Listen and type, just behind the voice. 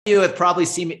you have probably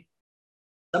seen me.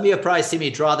 Some of you have probably seen me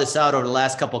draw this out over the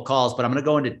last couple of calls, but I'm going to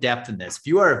go into depth in this. If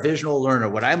you are a visual learner,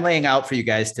 what I'm laying out for you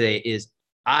guys today is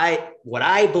what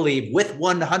I believe with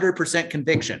 100%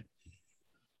 conviction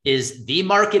is the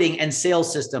marketing and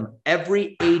sales system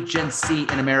every agency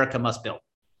in America must build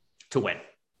to win.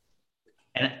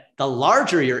 And the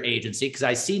larger your agency, because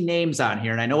I see names on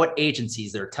here and I know what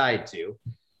agencies they're tied to,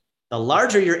 the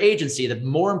larger your agency, the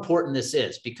more important this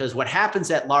is, because what happens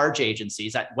at large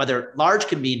agencies, whether large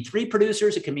can mean 3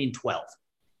 producers, it can mean 12,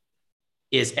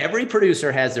 is every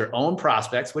producer has their own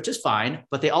prospects, which is fine,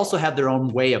 but they also have their own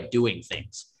way of doing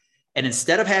things. And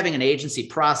instead of having an agency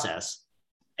process,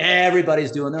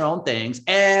 everybody's doing their own things.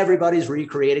 Everybody's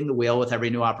recreating the wheel with every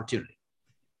new opportunity.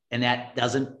 And that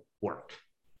doesn't work.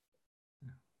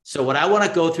 So what I want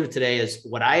to go through today is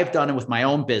what I have done with my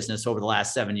own business over the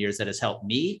last 7 years that has helped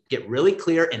me get really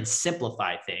clear and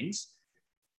simplify things.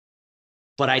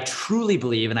 But I truly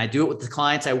believe, and I do it with the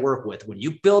clients I work with, when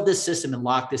you build this system and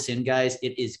lock this in, guys,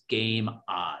 it is game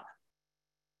on.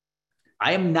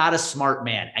 I am not a smart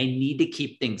man. I need to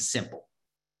keep things simple.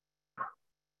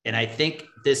 And I think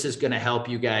this is going to help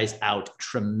you guys out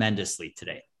tremendously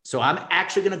today. So I'm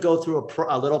actually going to go through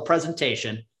a little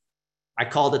presentation. I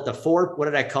called it the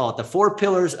 4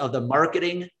 pillars of the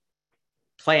marketing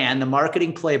plan, the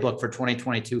marketing playbook for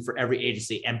 2022 for every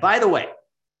agency. And by the way,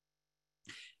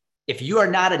 if you are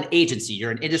not an agency,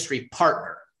 you're an industry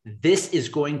partner, this is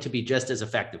going to be just as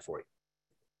effective for you.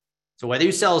 So whether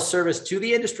you sell a service to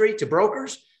the industry, to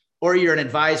brokers, or you're an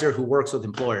advisor who works with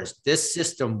employers, this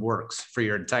system works for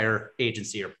your entire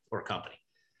agency or company.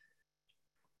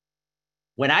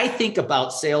 When I think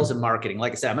about sales and marketing,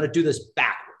 like I said, I'm going to do this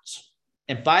backwards.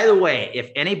 And by the way, if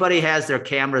anybody has their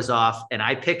cameras off and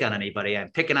I pick on anybody, I'm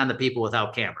picking on the people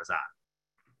without cameras on.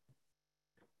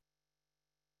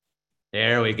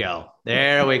 There we go.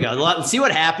 There we go. See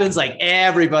what happens? Like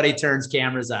everybody turns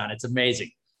cameras on. It's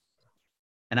amazing.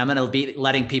 And I'm going to be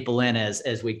letting people in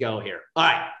as we go here. All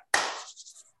right.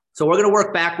 So we're going to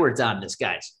work backwards on this,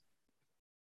 guys.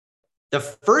 The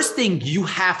first thing you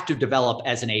have to develop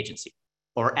as an agency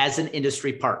or as an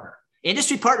industry partner.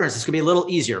 Industry partners, this is going to be a little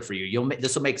easier for you.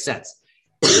 This will make sense.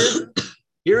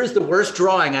 Here is the worst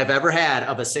drawing I've ever had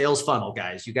of a sales funnel,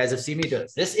 guys. You guys have seen me do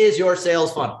this. This is your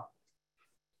sales funnel.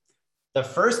 The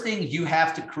first thing you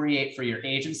have to create for your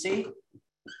agency,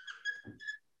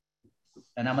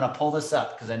 and I'm going to pull this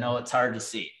up because I know it's hard to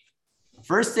see.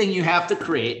 First thing you have to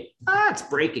create, it's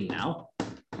breaking now,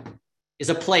 is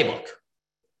a playbook.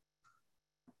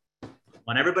 I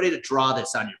want everybody to draw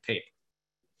this on your paper.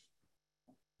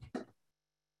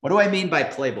 What do I mean by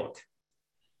playbook?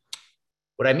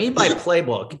 What I mean by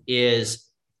playbook is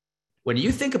when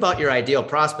you think about your ideal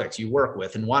prospects you work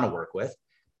with and want to work with,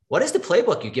 what is the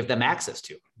playbook you give them access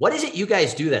to? What is it you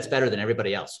guys do that's better than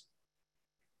everybody else?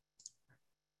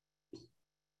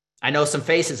 I know some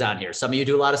faces on here. Some of you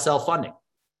do a lot of self-funding.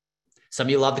 Some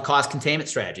of you love the cost containment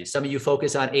strategy. Some of you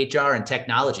focus on HR and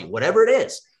technology, whatever it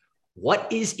is.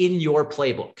 What is in your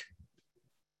playbook?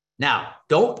 Now,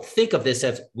 don't think of this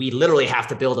as we literally have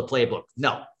to build a playbook.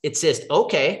 No, it's just,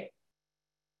 okay,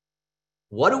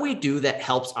 what do we do that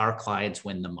helps our clients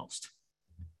win the most?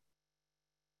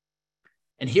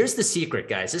 And here's the secret,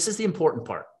 guys. This is the important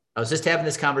part. I was just having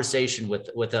this conversation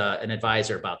with an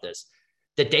advisor about this.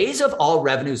 The days of all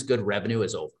revenue is good revenue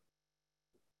is over.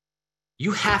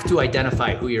 You have to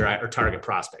identify who your target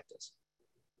prospect is.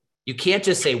 You can't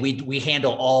just say we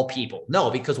handle all people.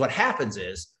 No, because what happens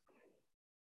is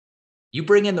you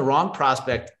bring in the wrong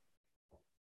prospect.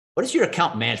 What does your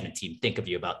account management team think of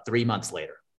you about 3 months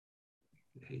later?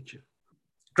 I hate you.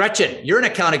 Gretchen, you're an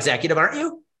account executive, aren't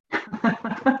you?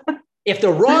 If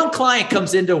the wrong client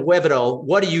comes into Webito,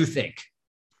 what do you think?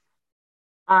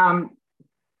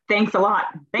 Thanks a lot.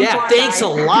 Thanks a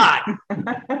lot.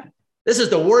 This is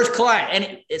the worst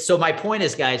client. And so my point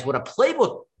is, guys, what a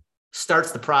playbook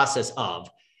starts the process of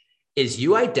is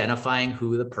you identifying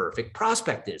who the perfect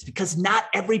prospect is, because not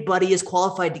everybody is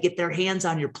qualified to get their hands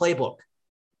on your playbook.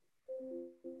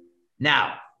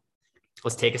 Now,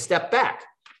 let's take a step back.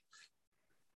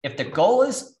 If the goal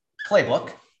is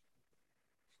playbook,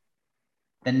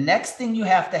 the next thing you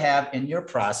have to have in your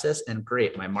process, and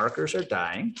great, my markers are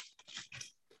dying,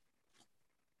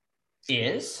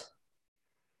 is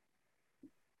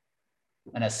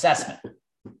an assessment.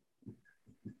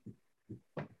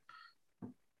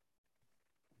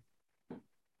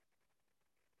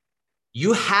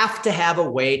 You have to have a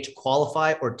way to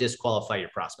qualify or disqualify your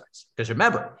prospects. Because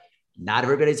remember, not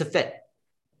everybody's a fit.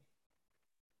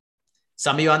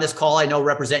 Some of you on this call I know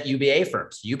represent UBA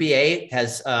firms. UBA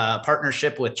has a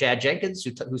partnership with Chad Jenkins,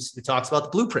 who talks about the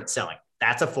blueprint selling.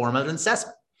 That's a form of an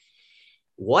assessment.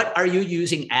 What are you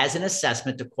using as an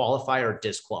assessment to qualify or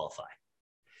disqualify?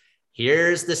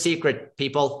 Here's the secret,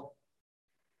 people.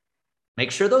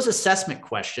 Make sure those assessment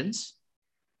questions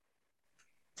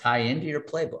tie into your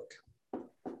playbook.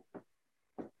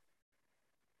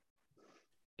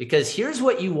 Because here's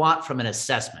what you want from an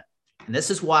assessment. And this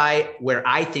is where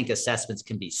I think assessments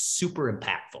can be super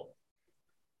impactful.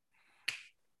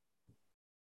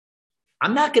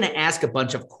 I'm not going to ask a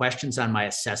bunch of questions on my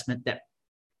assessment that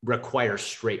require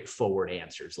straightforward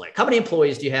answers. Like, how many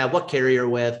employees do you have? What carrier you're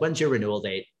with? When's your renewal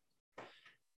date?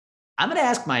 I'm going to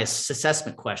ask my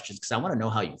assessment questions because I want to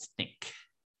know how you think.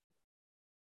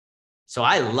 So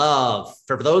I love,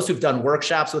 for those who've done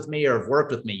workshops with me or have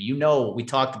worked with me, you know, we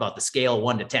talked about the scale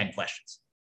 1 to 10 questions.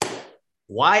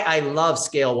 Why I love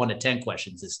scale 1 to 10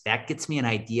 questions is that gets me an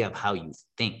idea of how you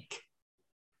think.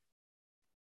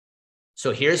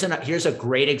 So here's a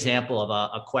great example of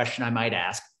a question I might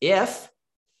ask if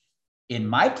in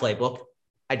my playbook,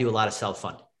 I do a lot of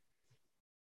self-funding.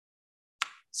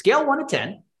 Scale 1 to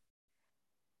 10,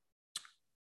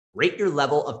 rate your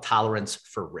level of tolerance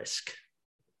for risk.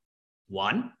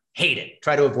 1, hate it.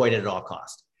 Try to avoid it at all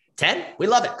costs. 10, we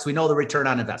love it because we know the return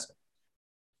on investment.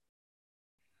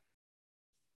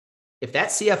 If that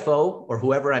CFO or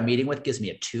whoever I'm meeting with gives me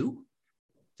a 2,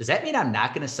 does that mean I'm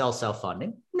not going to sell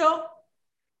self-funding? No.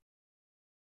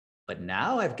 But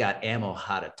now I've got ammo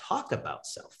how to talk about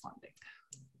self-funding.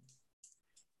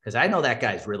 Because I know that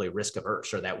guy's really risk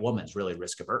averse or that woman's really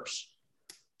risk averse.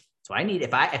 So I need,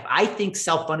 if I think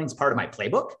self-funding is part of my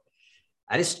playbook,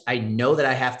 I know that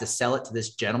I have to sell it to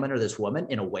this gentleman or this woman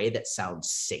in a way that sounds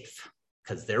safe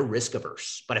because they're risk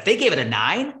averse. But if they gave it a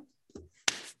 9,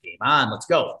 game on, let's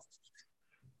go.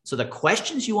 So the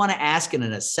questions you want to ask in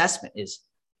an assessment is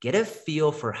get a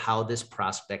feel for how this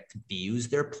prospect views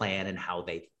their plan and how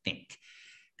they think,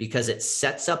 because it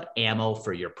sets up ammo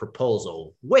for your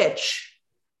proposal, which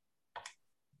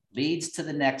leads to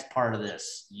the next part of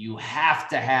this. You have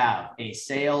to have a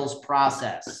sales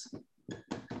process.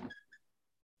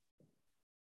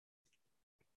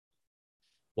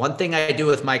 One thing I do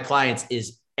with my clients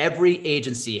is every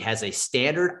agency has a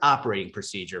standard operating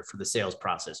procedure for the sales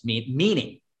process,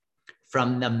 meaning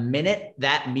from the minute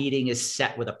that meeting is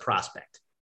set with a prospect,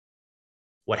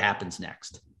 what happens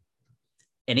next?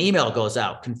 An email goes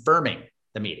out confirming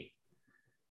the meeting.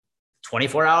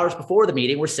 24 hours before the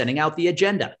meeting, we're sending out the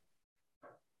agenda.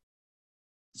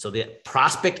 So the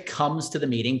prospect comes to the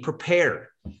meeting prepared.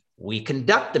 We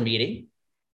conduct the meeting.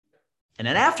 And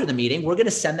then after the meeting, we're going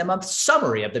to send them a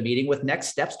summary of the meeting with next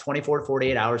steps 24 to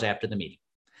 48 hours after the meeting.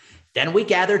 Then we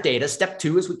gather data. Step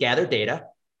 2 is we gather data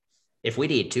if we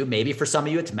need to. Maybe for some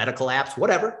of you, it's medical apps,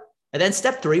 whatever. And then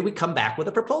step 3, we come back with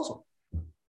a proposal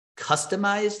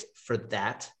customized for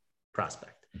that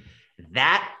prospect.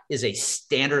 That is a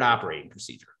standard operating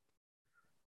procedure.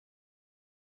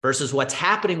 Versus what's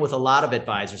happening with a lot of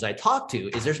advisors I talk to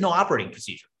is there's no operating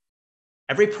procedure.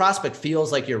 Every prospect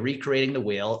feels like you're recreating the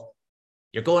wheel.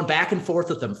 You're going back and forth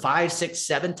with them 5, 6,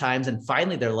 7 times. And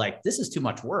finally, they're like, this is too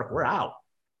much work. We're out.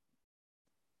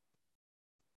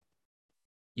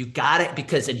 You got it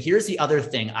because, and here's the other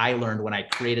thing I learned when I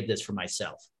created this for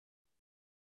myself.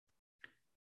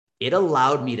 It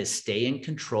allowed me to stay in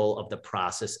control of the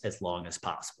process as long as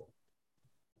possible.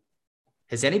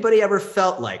 Has anybody ever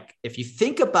felt like, if you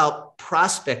think about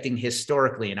prospecting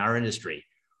historically in our industry,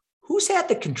 who's had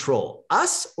the control,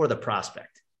 us or the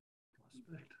prospect?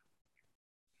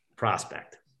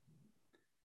 Prospect.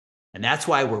 And that's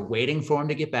why we're waiting for them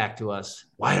to get back to us.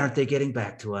 Why aren't they getting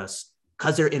back to us?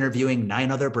 Because they're interviewing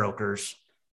 9 other brokers.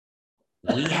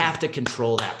 We have to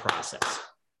control that process.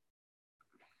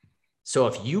 So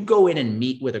if you go in and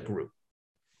meet with a group,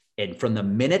 and from the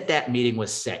minute that meeting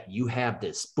was set, you have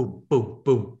this boom, boom,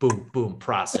 boom, boom, boom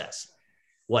process.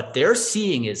 What they're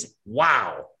seeing is,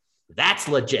 wow, that's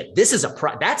legit. This is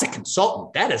that's a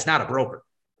consultant. That is not a broker.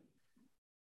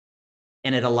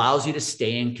 And it allows you to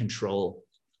stay in control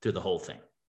through the whole thing.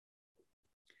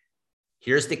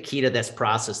 Here's the key to this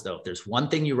process, though. If there's one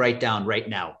thing you write down right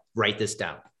now, write this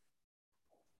down.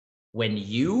 When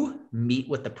you meet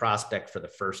with the prospect for the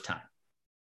first time,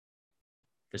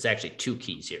 there's actually 2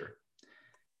 keys here.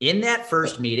 In that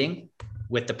first meeting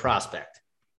with the prospect,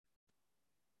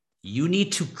 you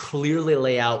need to clearly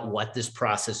lay out what this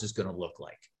process is going to look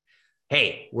like.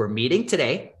 Hey, we're meeting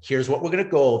today. Here's what we're going to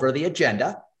go over, the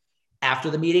agenda. After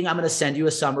the meeting, I'm going to send you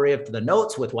a summary of the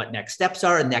notes with what next steps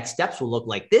are, and next steps will look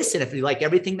like this. And if you like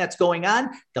everything that's going on,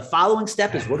 the following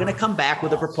step is we're going to come back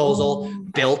with a proposal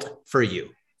built for you.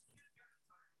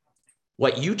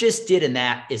 What you just did in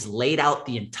that is laid out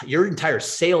your entire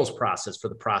sales process for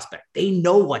the prospect. They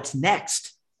know what's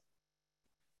next.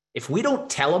 If we don't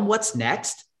tell them what's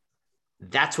next,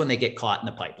 that's when they get caught in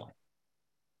the pipeline.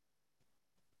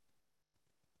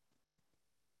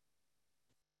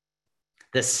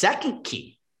 The second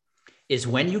key is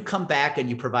when you come back and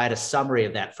you provide a summary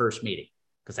of that first meeting,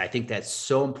 because I think that's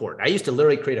so important. I used to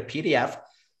literally create a PDF,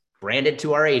 brand it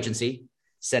to our agency,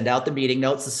 send out the meeting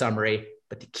notes, the summary,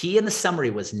 but the key in the summary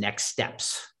was next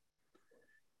steps.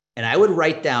 And I would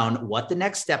write down what the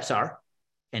next steps are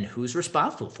and who's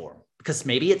responsible for them, because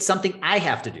maybe it's something I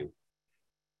have to do,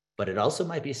 but it also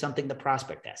might be something the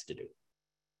prospect has to do.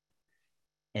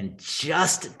 And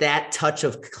just that touch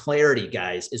of clarity,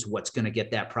 guys, is what's going to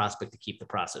get that prospect to keep the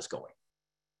process going.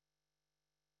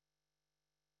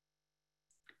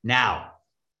 Now,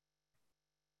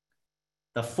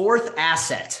 the fourth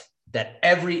asset that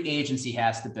every agency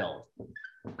has to build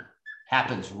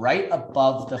happens right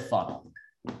above the funnel.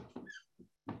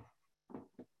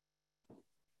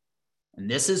 And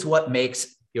this is what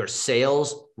makes your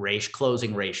sales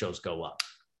closing ratios go up.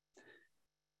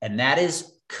 And that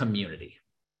is community.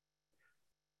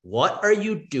 What are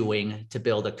you doing to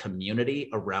build a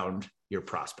community around your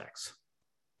prospects?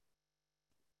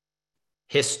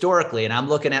 Historically, and I'm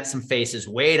looking at some faces,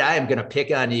 Wade, I am going to pick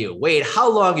on you. Wade,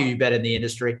 how long have you been in the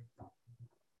industry?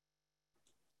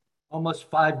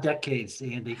 Almost 5 decades,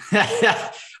 Andy.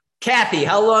 Kathy,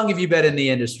 how long have you been in the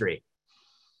industry?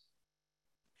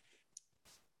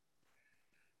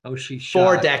 Oh, she's shy.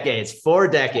 4 decades. 4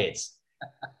 decades.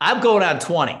 I'm going on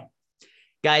 20.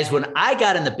 Guys, when I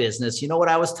got in the business, you know what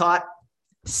I was taught?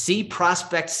 See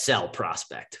prospect, sell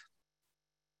prospect.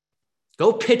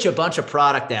 Go pitch a bunch of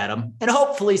product at them, and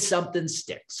hopefully something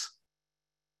sticks.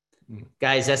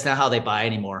 Guys, that's not how they buy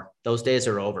anymore. Those days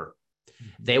are over.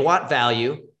 They want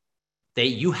value.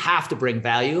 You have to bring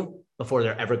value before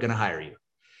they're ever going to hire you.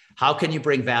 How can you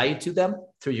bring value to them?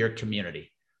 Through your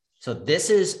community. So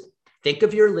think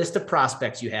of your list of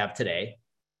prospects you have today.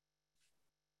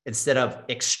 Instead of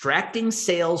extracting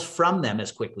sales from them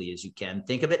as quickly as you can,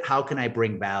 think of it, how can I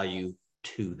bring value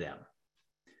to them?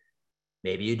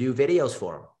 Maybe you do videos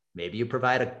for them. Maybe you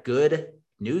provide a good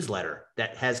newsletter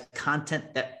that has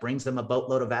content that brings them a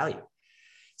boatload of value.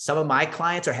 Some of my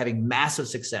clients are having massive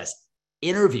success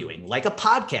interviewing, like a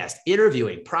podcast,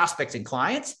 interviewing prospects and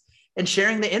clients and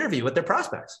sharing the interview with their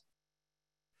prospects.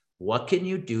 What can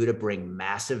you do to bring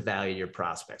massive value to your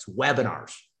prospects?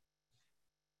 Webinars.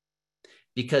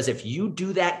 Because if you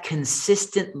do that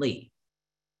consistently,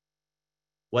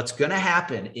 what's going to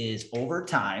happen is over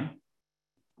time,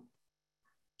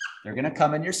 they're going to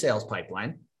come in your sales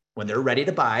pipeline. When they're ready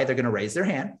to buy, they're going to raise their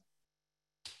hand.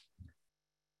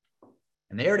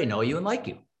 And they already know you and like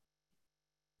you.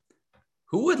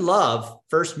 Who would love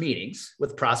first meetings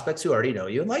with prospects who already know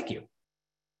you and like you?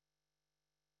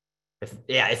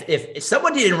 If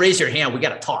someone didn't raise your hand, we got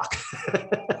to talk.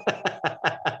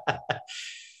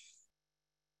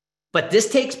 But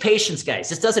this takes patience, guys.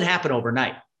 This doesn't happen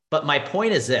overnight. But my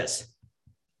point is this.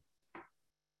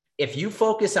 If you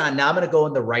focus on, now I'm going to go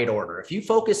in the right order. If you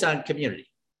focus on community,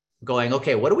 going,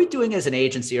 okay, what are we doing as an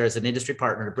agency or as an industry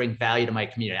partner to bring value to my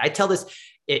community? I tell this,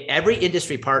 every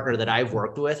industry partner that I've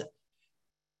worked with,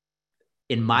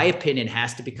 in my opinion,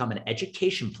 has to become an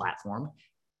education platform,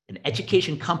 an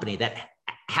education company that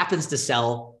happens to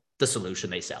sell the solution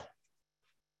they sell.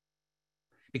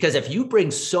 Because if you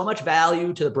bring so much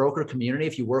value to the broker community,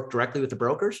 if you work directly with the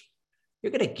brokers,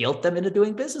 you're going to guilt them into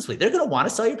doing business with you. They're going to want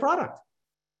to sell your product.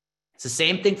 It's the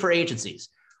same thing for agencies.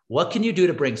 What can you do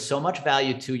to bring so much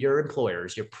value to your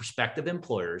employers, your prospective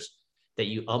employers, that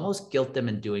you almost guilt them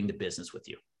in doing the business with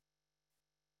you?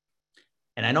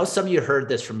 And I know some of you heard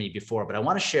this from me before, but I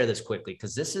want to share this quickly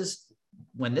because this is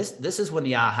when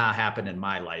the aha happened in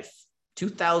my life,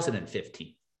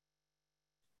 2015.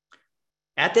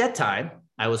 At that time,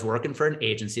 I was working for an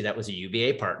agency that was a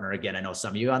UBA partner. Again, I know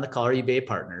some of you on the call are UBA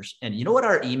partners. And you know what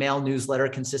our email newsletter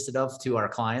consisted of to our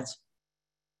clients?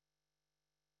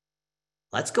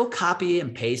 Let's go copy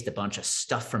and paste a bunch of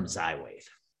stuff from Zywave.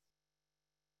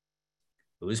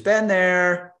 Who's been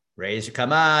there?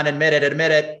 Come on, admit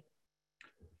it.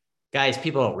 Guys,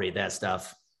 people don't read that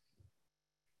stuff.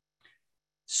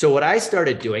 So what I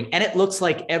started doing, and it looks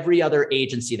like every other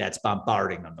agency that's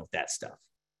bombarding them with that stuff.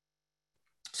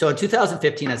 So in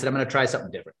 2015, I said, I'm going to try something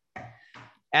different.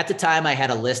 At the time, I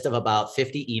had a list of about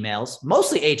 50 emails,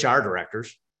 mostly HR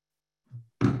directors.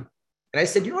 And I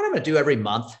said, you know what I'm going to do every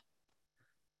month?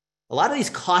 A lot of these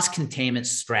cost containment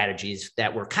strategies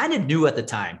that were kind of new at the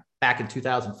time, back in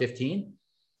 2015,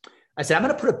 I said, I'm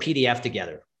going to put a PDF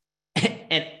together.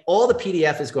 And all the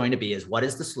PDF is going to be is, what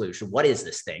is the solution? What is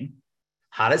this thing?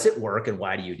 How does it work? And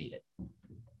why do you need it?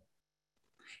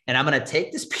 And I'm going to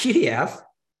take this PDF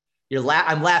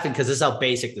I'm laughing because this is how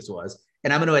basic this was.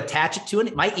 And I'm going to attach it to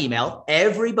my email.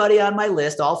 Everybody on my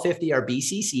list, all 50 are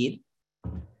BCC'd.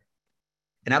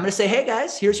 And I'm going to say, hey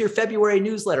guys, here's your February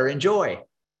newsletter. Enjoy.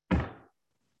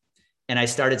 And I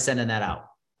started sending that out.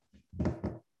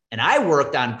 And I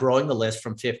worked on growing the list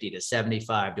from 50 to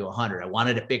 75 to 100. I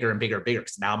wanted it bigger and bigger and bigger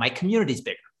because now my community's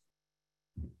bigger.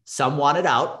 Some wanted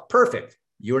out. Perfect.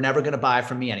 You were never going to buy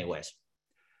from me anyways.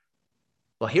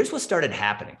 Well, here's what started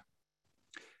happening.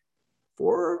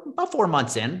 For about 4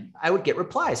 months in, I would get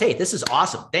replies. Hey, this is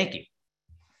awesome. Thank you.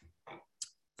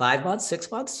 5 months, 6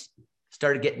 months,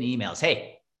 started getting emails.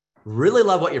 Hey, really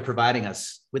love what you're providing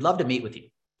us. We'd love to meet with you.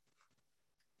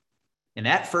 In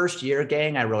that first year,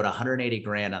 gang, I wrote 180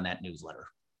 grand on that newsletter.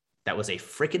 That was a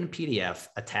freaking PDF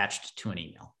attached to an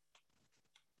email.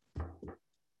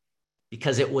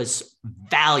 Because it was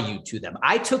value to them.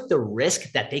 I took the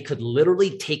risk that they could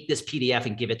literally take this PDF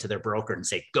and give it to their broker and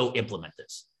say, go implement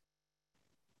this.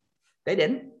 They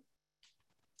didn't.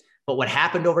 But what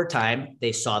happened over time,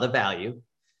 they saw the value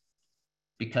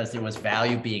because there was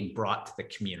value being brought to the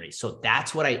community. So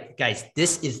that's what guys,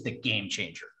 this is the game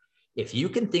changer. If you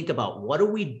can think about what are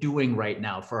we doing right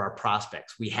now for our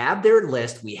prospects? We have their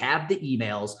list, we have the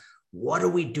emails. What are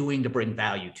we doing to bring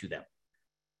value to them?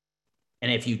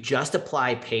 And if you just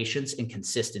apply patience and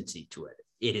consistency to it,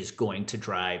 it is going to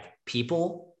drive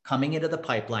people coming into the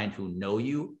pipeline who know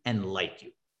you and like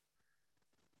you.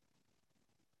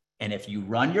 And if you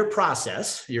run your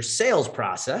process, your sales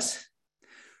process,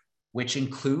 which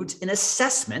includes an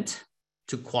assessment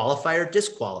to qualify or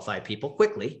disqualify people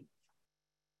quickly,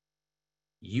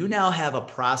 you now have a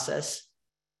process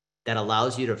that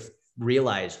allows you to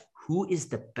realize who is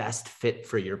the best fit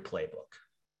for your playbook.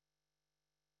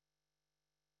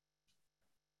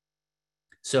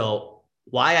 So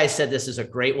why I said this is a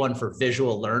great one for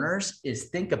visual learners is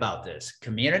think about this.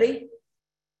 Community,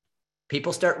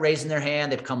 people start raising their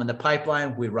hand. They've come in the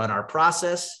pipeline. We run our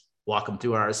process, walk them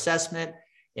through our assessment,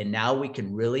 and now we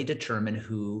can really determine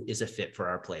who is a fit for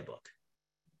our playbook.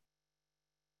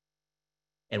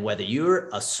 And whether you're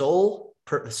a sole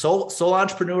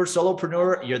entrepreneur,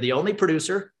 solopreneur, you're the only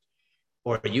producer,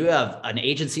 or you have an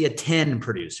agency of 10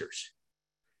 producers,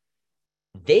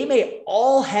 they may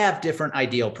all have different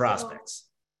ideal prospects,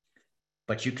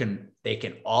 but they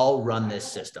can all run this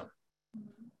system.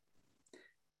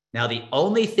 Now, the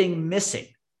only thing missing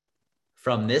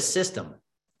from this system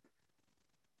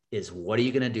is what are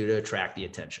you going to do to attract the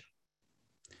attention?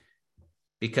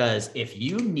 Because if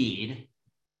you need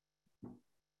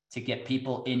to get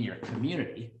people in your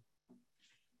community,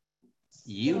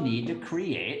 you need to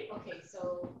create. Okay,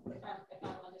 so if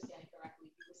I'm understanding correctly,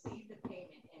 you receive the payment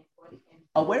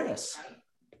awareness. Right?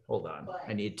 Hold on, But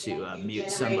I need to mute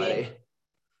somebody.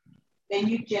 Then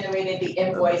you generated the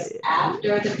invoice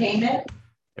after the payment?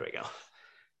 There we go.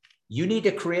 You need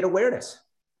to create awareness.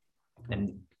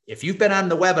 And if you've been on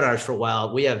the webinars for a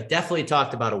while, we have definitely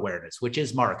talked about awareness, which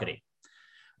is marketing.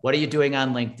 What are you doing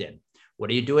on LinkedIn? What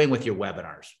are you doing with your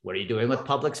webinars? What are you doing with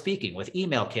public speaking, with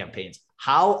email campaigns?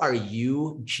 How are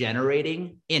you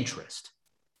generating interest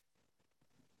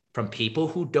from people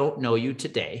who don't know you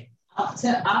today?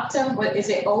 Optum, what is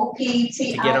it?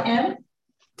 OPTIM?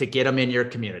 To get them in your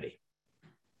community.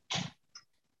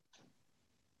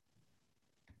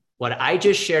 What I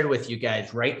just shared with you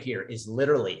guys right here is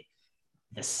literally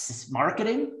the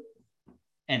marketing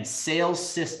and sales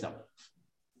system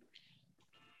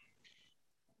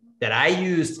that I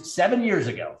used 7 years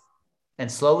ago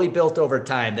and slowly built over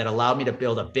time that allowed me to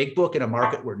build a big book in a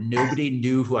market where nobody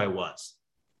knew who I was.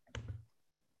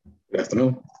 Good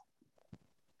afternoon.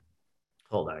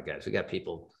 Hold on, guys. We got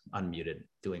people unmuted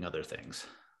doing other things.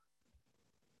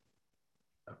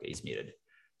 Okay, he's muted.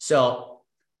 So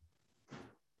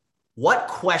what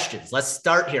questions? Let's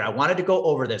start here. I wanted to go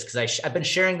over this because I've been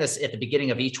sharing this at the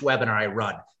beginning of each webinar I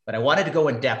run, but I wanted to go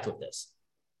in depth with this.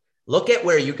 Look at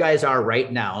where you guys are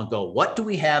right now and go, what do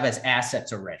we have as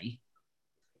assets already?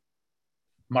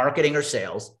 Marketing or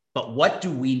sales, but what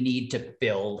do we need to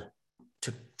build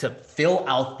to fill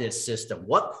out this system?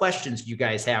 What questions do you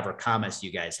guys have or comments do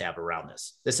you guys have around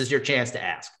this? This is your chance to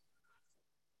ask.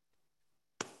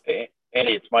 Hey,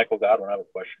 Andy, it's Michael Godwin. I have a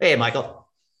question. Hey, Michael.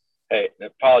 Hey,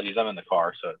 apologies. I'm in the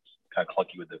car, so it's kind of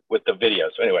clunky with the video.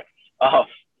 So anyway,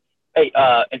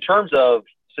 in terms of,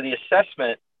 so the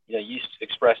assessment, you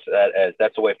expressed that as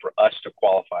that's a way for us to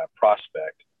qualify a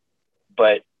prospect,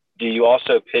 but do you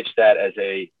also pitch that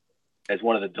as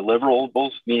one of the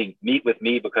deliverables, meaning meet with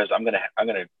me because I'm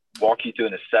gonna walk you through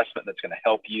an assessment that's going to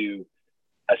help you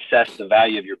assess the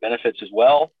value of your benefits as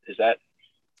well? Is that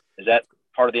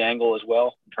part of the angle as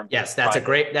well? In terms Yes, of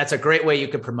that's a great way you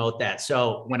could promote that.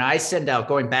 So when I send out,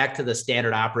 going back to the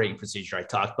standard operating procedure I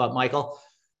talked about, Michael,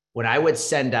 when I would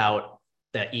send out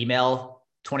the email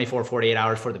 24, 48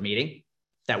 hours for the meeting,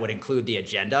 that would include the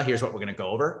agenda. Here's what we're going to go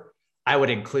over. I would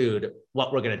include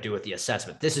what we're going to do with the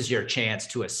assessment. This is your chance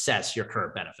to assess your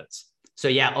current benefits. So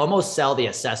yeah, almost sell the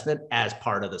assessment as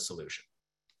part of the solution.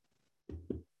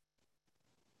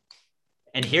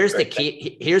 And here's the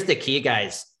key. Here's the key,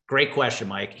 guys. Great question,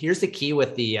 Mike. Here's the key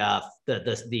with the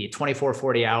 24,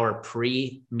 40 hour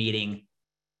pre-meeting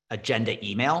agenda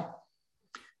email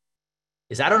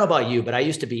is, I don't know about you, but I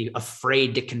used to be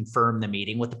afraid to confirm the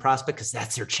meeting with the prospect because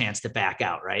that's their chance to back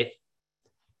out, right?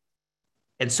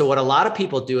 And so what a lot of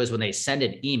people do is when they send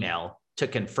an email to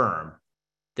confirm,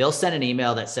 they'll send an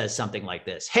email that says something like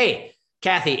this: "Hey,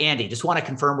 Kathy, Andy, just want to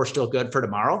confirm we're still good for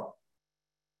tomorrow."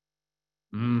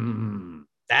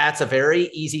 That's a very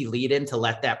easy lead in to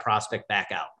let that prospect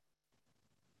back out.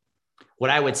 What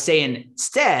I would say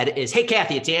instead is, "Hey,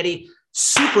 Kathy, it's Andy.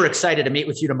 Super excited to meet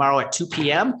with you tomorrow at 2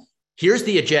 p.m. Here's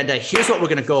the agenda. Here's what we're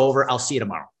going to go over. I'll see you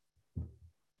tomorrow."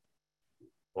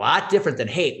 A lot different than,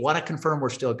 "Hey, want to confirm we're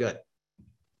still good."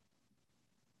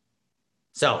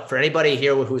 So for anybody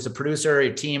here who's a producer or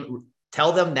your team,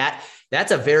 tell them that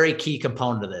that's a very key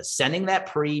component of this. Sending that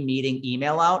pre-meeting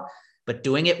email out, but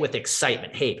doing it with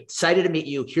excitement. "Hey, excited to meet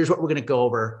you. Here's what we're going to go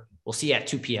over. We'll see you at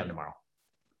 2 p.m. tomorrow."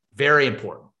 Very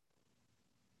important.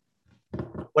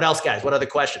 What else, guys? What other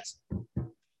questions?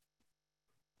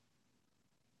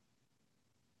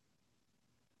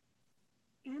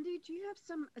 Andy, do you have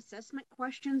some assessment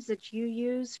questions that you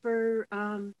use for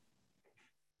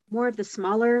more of the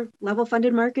smaller level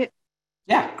funded market?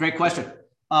 Yeah, great question.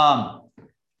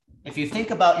 If you think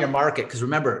about your market, because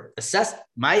remember,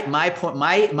 my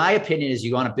opinion is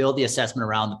you want to build the assessment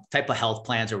around the type of health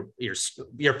plans or your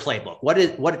playbook. What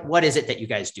is it that you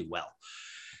guys do well?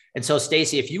 And so,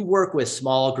 Stacy, if you work with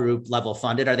small group level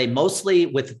funded, are they mostly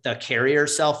with the carrier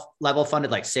self level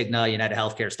funded, like Cigna, United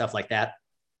Healthcare, stuff like that?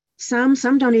 Some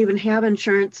don't even have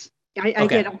insurance. I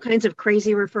Okay. get all kinds of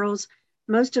crazy referrals.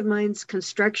 Most of mine's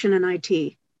construction and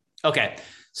IT. Okay.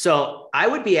 So I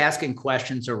would be asking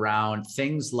questions around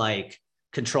things like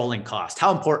controlling cost.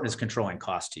 How important is controlling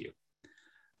cost to you?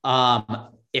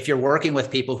 If you're working with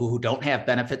people who don't have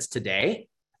benefits today,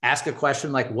 ask a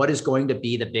question like, what is going to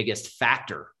be the biggest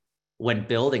factor when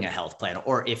building a health plan?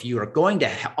 Or if you are going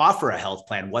to offer a health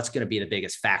plan, what's going to be the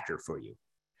biggest factor for you?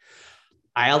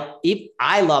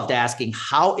 I loved asking,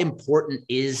 how important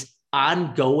is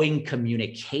ongoing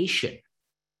communication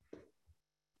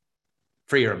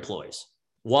for your employees?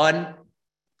 1,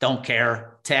 don't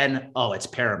care. 10, oh, it's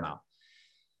paramount.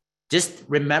 Just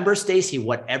remember, Stacy,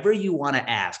 whatever you want to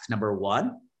ask, number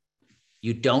 1,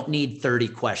 you don't need 30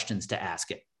 questions to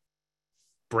ask it.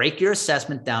 Break your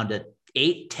assessment down to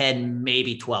 8, 10,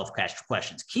 maybe 12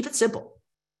 questions. Keep it simple.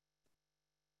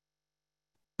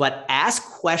 But ask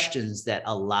questions that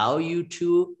allow you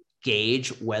to gauge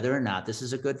whether or not this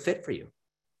is a good fit for you.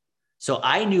 So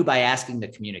I knew by asking the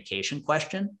communication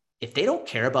question, if they don't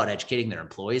care about educating their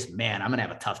employees, man, I'm going to have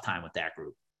a tough time with that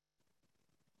group.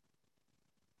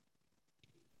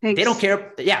 Thanks. They don't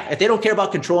care. Yeah. If they don't care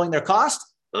about controlling their cost,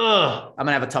 I'm going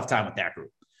to have a tough time with that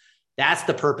group. That's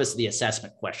the purpose of the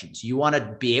assessment questions. You want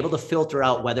to be able to filter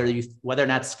out whether or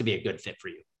not this could be a good fit for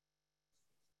you.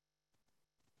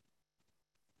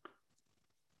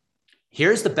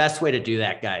 Here's the best way to do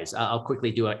that, guys. I'll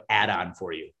quickly do an add-on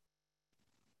for you.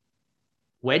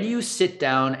 When you sit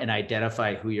down and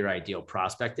identify who your ideal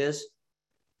prospect is,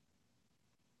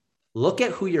 look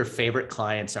at who your favorite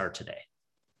clients are today.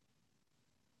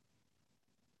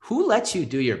 Who lets you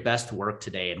do your best work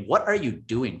today, and what are you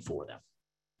doing for them?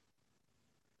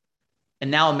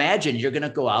 And now imagine you're going to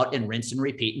go out and rinse and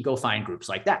repeat and go find groups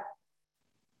like that.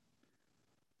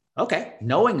 Okay,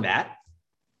 knowing that,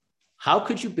 how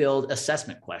could you build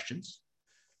assessment questions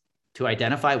to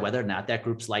identify whether or not that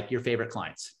group's like your favorite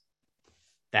clients?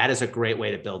 That is a great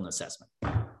way to build an assessment.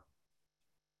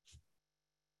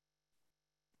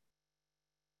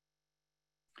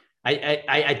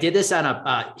 I did this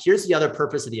on here's the other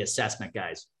purpose of the assessment,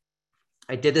 guys.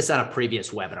 I did this on a previous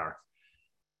webinar.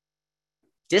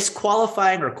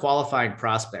 Disqualifying or qualifying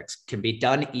prospects can be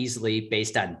done easily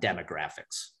based on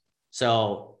demographics.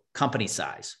 So company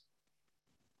size,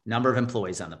 number of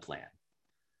employees on the plan,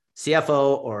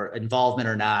 CFO or involvement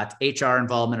or not, HR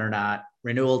involvement or not,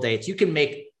 renewal dates. You can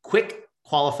make quick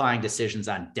qualifying decisions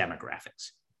on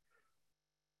demographics.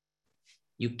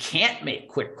 You can't make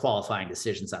quick qualifying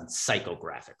decisions on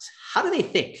psychographics. How do they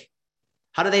think?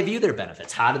 How do they view their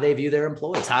benefits? How do they view their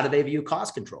employees? How do they view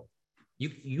cost control?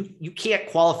 You can't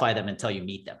qualify them until you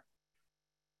meet them.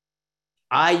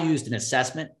 I used an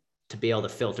assessment to be able to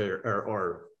filter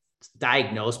or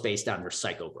diagnose based on their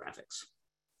psychographics.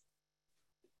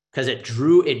 Because it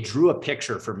drew a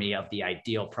picture for me of the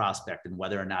ideal prospect and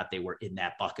whether or not they were in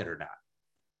that bucket or not.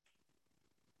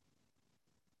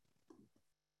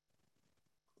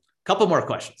 Couple more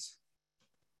questions.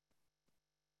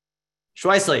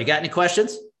 Schweisler, you got any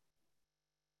questions?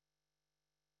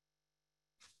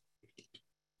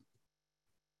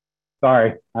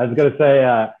 Sorry, I was going to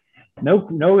say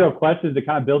no real questions. It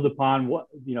kind of builds upon what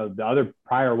the other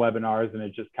prior webinars, and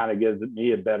it just kind of gives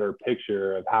me a better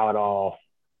picture of how it all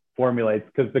formulates.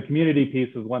 Because the community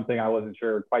piece was one thing I wasn't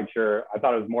quite sure. I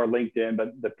thought it was more LinkedIn,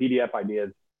 but the PDF idea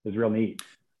is real neat.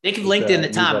 Think of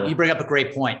LinkedIn, Tom, you bring up a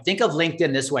great point. Think of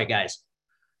LinkedIn this way, guys.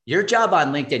 Your job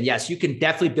on LinkedIn, yes, you can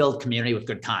definitely build community with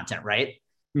good content, right?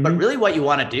 Mm-hmm. But really what you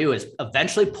want to do is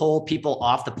eventually pull people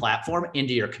off the platform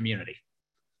into your community.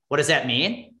 What does that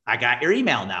mean? I got your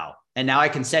email now, and now I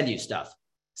can send you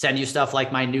stuff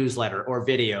like my newsletter or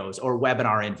videos or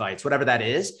webinar invites, whatever that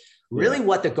is. Really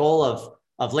what the goal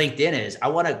of LinkedIn is, I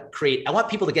want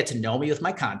people to get to know me with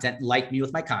my content, like me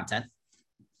with my content,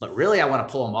 but really I want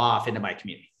to pull them off into my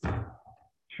community.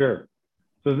 Sure.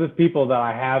 So is this people that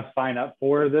I have signed up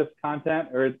for this content,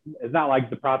 or it's not like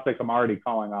the prospects I'm already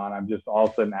calling on? I'm just all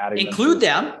of a sudden adding include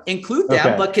them,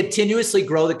 but continuously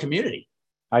grow the community.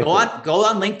 Go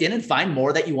on LinkedIn and find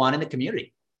more that you want in the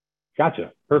community.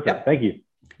 Gotcha. Perfect. Yep. Thank you.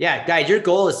 Yeah, guys, your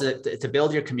goal is to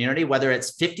build your community, whether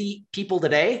it's 50 people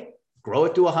today, grow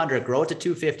it to 100, grow it to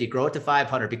 250, grow it to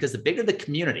 500, because the bigger the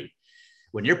community,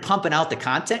 when you're pumping out the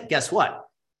content, guess what?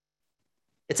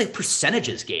 It's a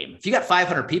percentages game. If you got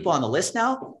 500 people on the list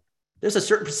now, there's a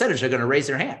certain percentage that are going to raise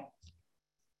their hand.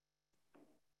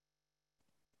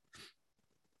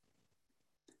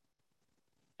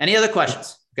 Any other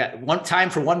questions? Got time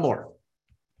for one more.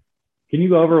 Can you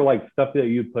go over like stuff that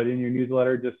you put in your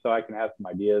newsletter, just so I can have some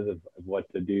ideas of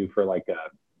what to do for like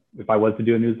if I was to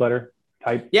do a newsletter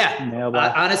type? Yeah.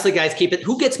 Honestly, guys, keep it.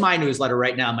 Who gets my newsletter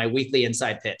right now? My weekly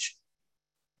inside pitch.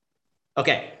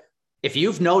 Okay. If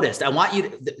you've noticed, I want you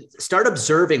to start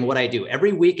observing what I do.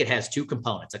 Every week it has two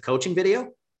components, a coaching video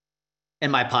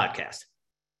and my podcast.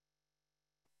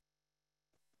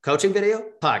 Coaching video,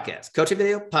 podcast. Coaching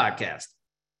video, podcast.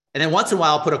 And then once in a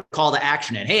while, I'll put a call to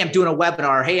action in. Hey, I'm doing a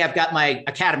webinar. Hey, I've got my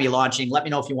academy launching. Let me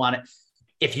know if you want it.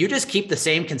 If you just keep the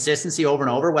same consistency over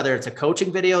and over, whether it's a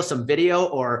coaching video, some video,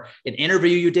 or an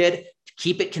interview you did,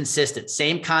 keep it consistent,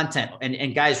 same content.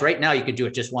 And guys, right now you can do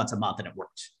it just once a month and it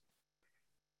works.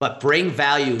 But bring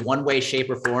value one way, shape,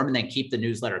 or form, and then keep the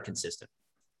newsletter consistent.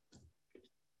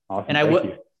 Awesome.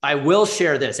 And I will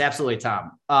share this. Absolutely,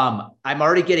 Tom. I'm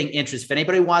already getting interest. If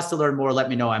anybody wants to learn more, let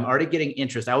me know. I'm already getting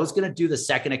interest. I was going to do the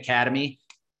second academy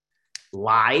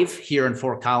live here in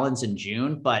Fort Collins in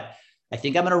June, but I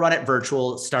think I'm going to run it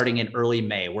virtual starting in early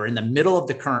May. We're in the middle of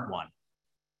the current one.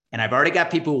 And I've already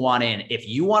got people who want in. If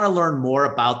you want to learn more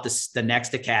about the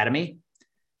next academy,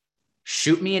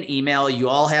 shoot me an email. You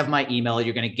all have my email.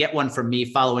 You're going to get one from me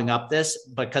following up this,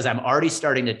 because I'm already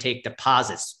starting to take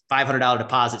deposits, $500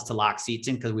 deposits to lock seats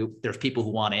in, because there's people who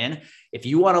want in. If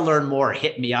you want to learn more,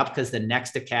 hit me up, because the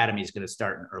next academy is going to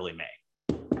start in early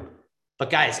May. But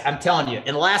guys, I'm telling you,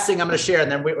 and the last thing I'm going to share,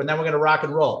 and then we're going to rock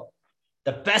and roll.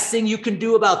 The best thing you can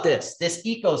do about this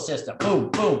ecosystem,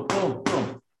 boom, boom, boom,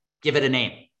 boom, give it a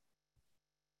name.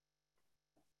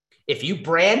 If you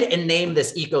brand and name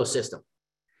this ecosystem,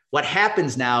 what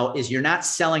happens now is you're not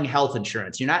selling health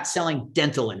insurance. You're not selling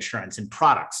dental insurance and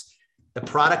products. The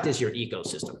product is your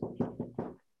ecosystem.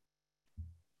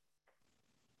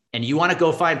 And you want to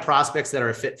go find prospects that are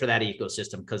a fit for that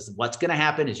ecosystem, because what's going to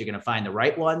happen is you're going to find the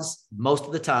right ones most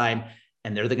of the time,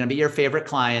 and they're going to be your favorite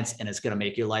clients, and it's going to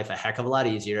make your life a heck of a lot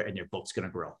easier, and your book's going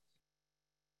to grow.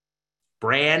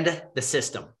 Brand the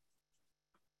system.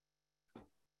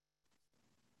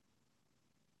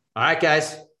 All right,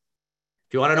 guys.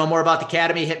 If you want to know more about the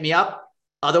Academy, hit me up.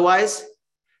 Otherwise,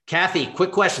 Kathy,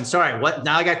 quick question. Sorry, what?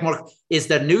 Now I got more. Is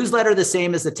the newsletter the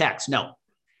same as the text? No.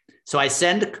 So I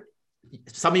send,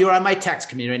 some of you are on my text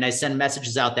community, and I send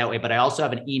messages out that way, but I also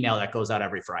have an email that goes out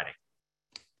every Friday.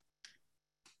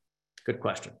 Good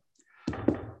question. All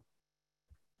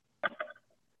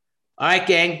right,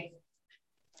 gang.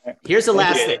 Here's the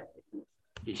last thing.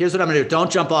 Here's what I'm going to do. Don't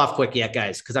jump off quick yet,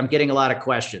 guys, because I'm getting a lot of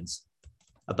questions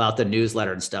about the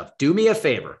newsletter and stuff. Do me a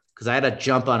favor, because I had to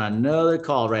jump on another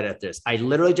call right after this. I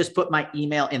literally just put my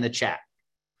email in the chat.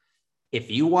 If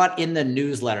you want in the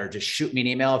newsletter, just shoot me an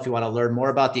email. If you want to learn more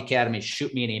about the Academy,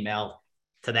 shoot me an email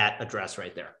to that address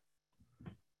right there.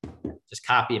 Just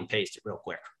copy and paste it real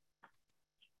quick.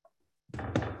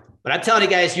 But I'm telling you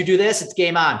guys, you do this, it's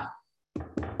game on.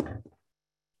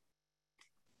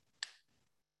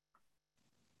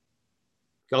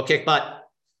 Go kick butt.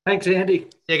 Thanks, Andy.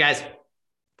 See you guys.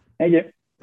 Thank you.